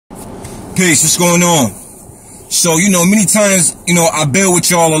Peace, what's going on? So, many times, I build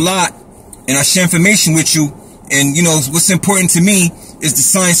with y'all a lot and I share information with you. And, what's important to me is the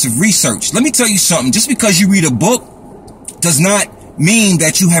science of research. Let me tell you something. Just because you read a book does not mean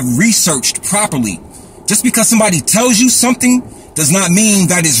that you have researched properly. Just because somebody tells you something does not mean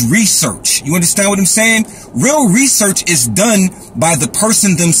that is research. You understand what I'm saying? Real research is done by the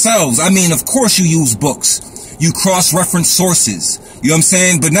person themselves. I mean, of course you use books. You cross-reference sources. You know what I'm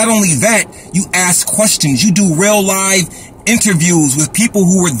saying? But not only that, you ask questions. You do real live interviews with people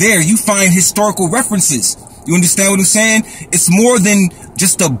who were there. You find historical references. You understand what I'm saying? It's more than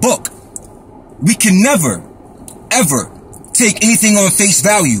just a book. We can never, ever take anything on face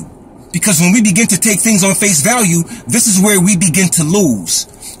value. Because when we begin to take things on face value, this is where we begin to lose.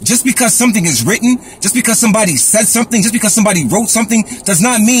 Just because something is written, just because somebody said something, just because somebody wrote something, does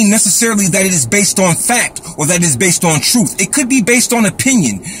not mean necessarily that it is based on fact or that it is based on truth. It could be based on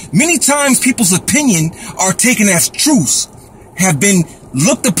opinion. Many times people's opinion are taken as truths, have been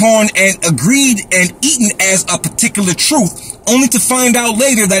looked upon and agreed and eaten as a particular truth, only to find out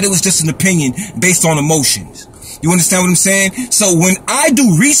later that it was just an opinion based on emotions. You understand what I'm saying? So when I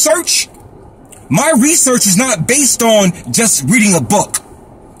do research, my research is not based on just reading a book.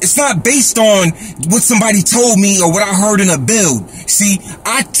 It's not based on what somebody told me or what I heard in a build. See,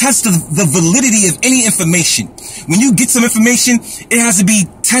 I test the validity of any information. When you get some information, it has to be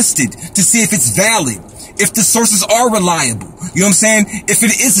tested to see if it's valid, if the sources are reliable. You know what I'm saying? If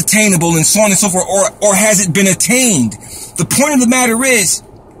it is attainable and so on and so forth, or has it been attained? The point of the matter is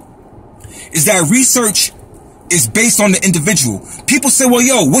that research is based on the individual. People say, well,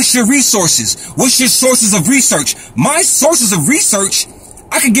 yo, what's your resources? What's your sources of research? My sources of research,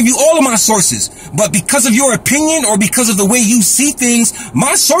 I could give you all of my sources, but because of your opinion or because of the way you see things,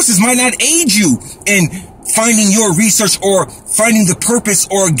 my sources might not aid you in finding your research or finding the purpose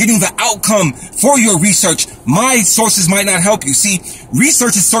or getting the outcome for your research. My sources might not help you. See,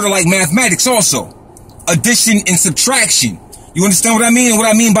 research is sort of like mathematics also. Addition and subtraction. You understand what I mean? And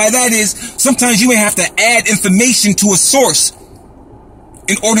what I mean by that is sometimes you may have to add information to a source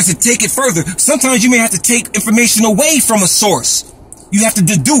in order to take it further. Sometimes you may have to take information away from a source. You have to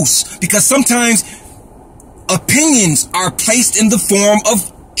deduce, because sometimes opinions are placed in the form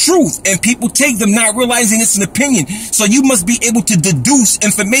of truth and people take them not realizing it's an opinion. So you must be able to deduce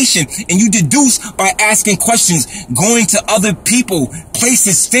information, and you deduce by asking questions, going to other people,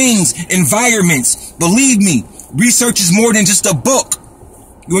 places, things, environments. Believe me, research is more than just a book.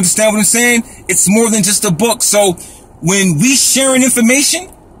 You understand what I'm saying? It's more than just a book. So when we sharing information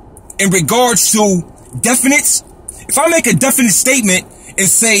in regards to definites, if I make a definite statement and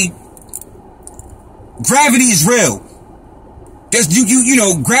say gravity is real,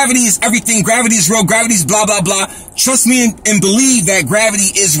 gravity is everything, gravity is real, gravity is blah, blah, blah. Trust me and believe that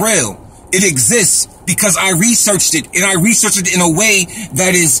gravity is real. It exists because I researched it, and I researched it in a way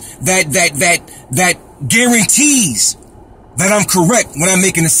that guarantees that I'm correct when I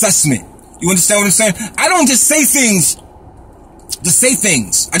make an assessment. You understand what I'm saying? I don't just say things to say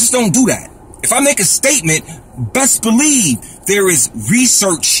things. I just don't do that. If I make a statement, best believe there is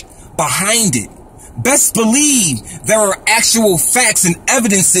research behind it. Best believe there are actual facts and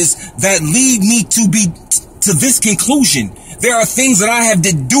evidences that lead me to this conclusion. There are things that I have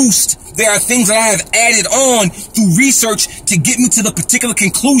deduced. There are things that I have added on through research to get me to the particular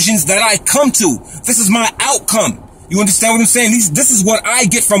conclusions that I come to. This is my outcome. You understand what I'm saying? This is what I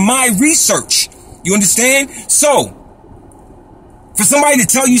get from my research. You understand? So, for somebody to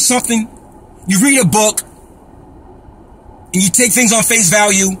tell you something, you read a book, and you take things on face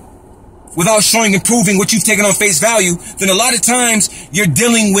value without showing and proving what you've taken on face value, then a lot of times you're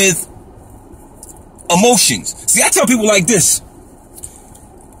dealing with emotions. See, I tell people like this.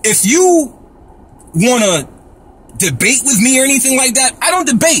 If you want to debate with me or anything like that, I don't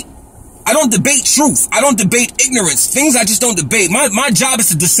debate. I don't debate truth. I don't debate ignorance. Things I just don't debate. My job is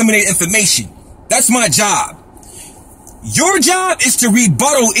to disseminate information. That's my job. Your job is to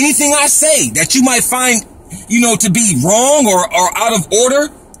rebuttal anything I say that you might find, to be wrong or out of order.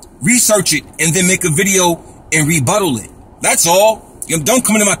 Research it and then make a video and rebuttal it. That's all. Don't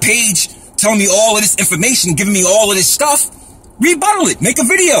come into my page telling me all of this information, giving me all of this stuff. Rebuttal it. Make a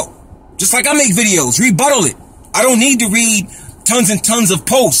video. Just like I make videos. Rebuttal it. I don't need to read tons and tons of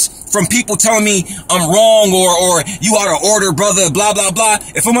posts from people telling me I'm wrong or you out of order, brother, blah, blah, blah.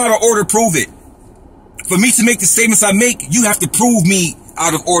 If I'm out of order, prove it. For me to make the statements I make, you have to prove me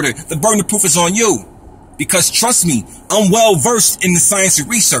out of order. The burden of proof is on you. Because trust me, I'm well versed in the science of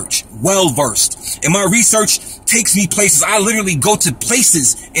research. Well versed. And my research takes me places. I literally go to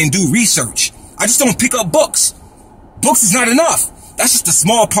places and do research. I just don't pick up books. Books is not enough. That's just a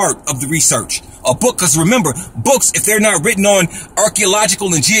small part of the research. A book, because remember, books, if they're not written on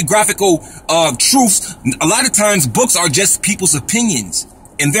archaeological and geographical truths, a lot of times books are just people's opinions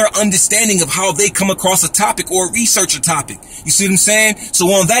and their understanding of how they come across a topic or research a topic. You see what I'm saying? So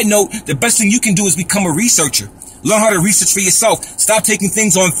on that note, the best thing you can do is become a researcher. Learn how to research for yourself. Stop taking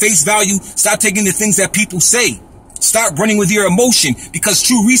things on face value. Stop taking the things that people say. Stop running with your emotion, because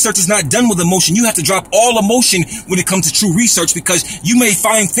true research is not done with emotion. You have to drop all emotion when it comes to true research, because you may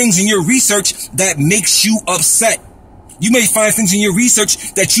find things in your research that makes you upset. You may find things in your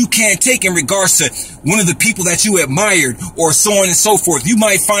research that you can't take in regards to one of the people that you admired, or so on and so forth. You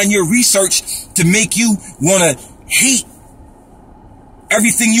might find your research to make you want to hate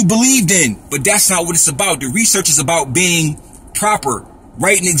everything you believed in, but that's not what it's about. The research is about being proper,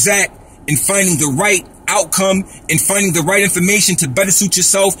 right and exact, and finding the right outcome and finding the right information to better suit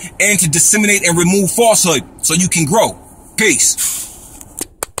yourself and to disseminate and remove falsehood so you can grow. Peace.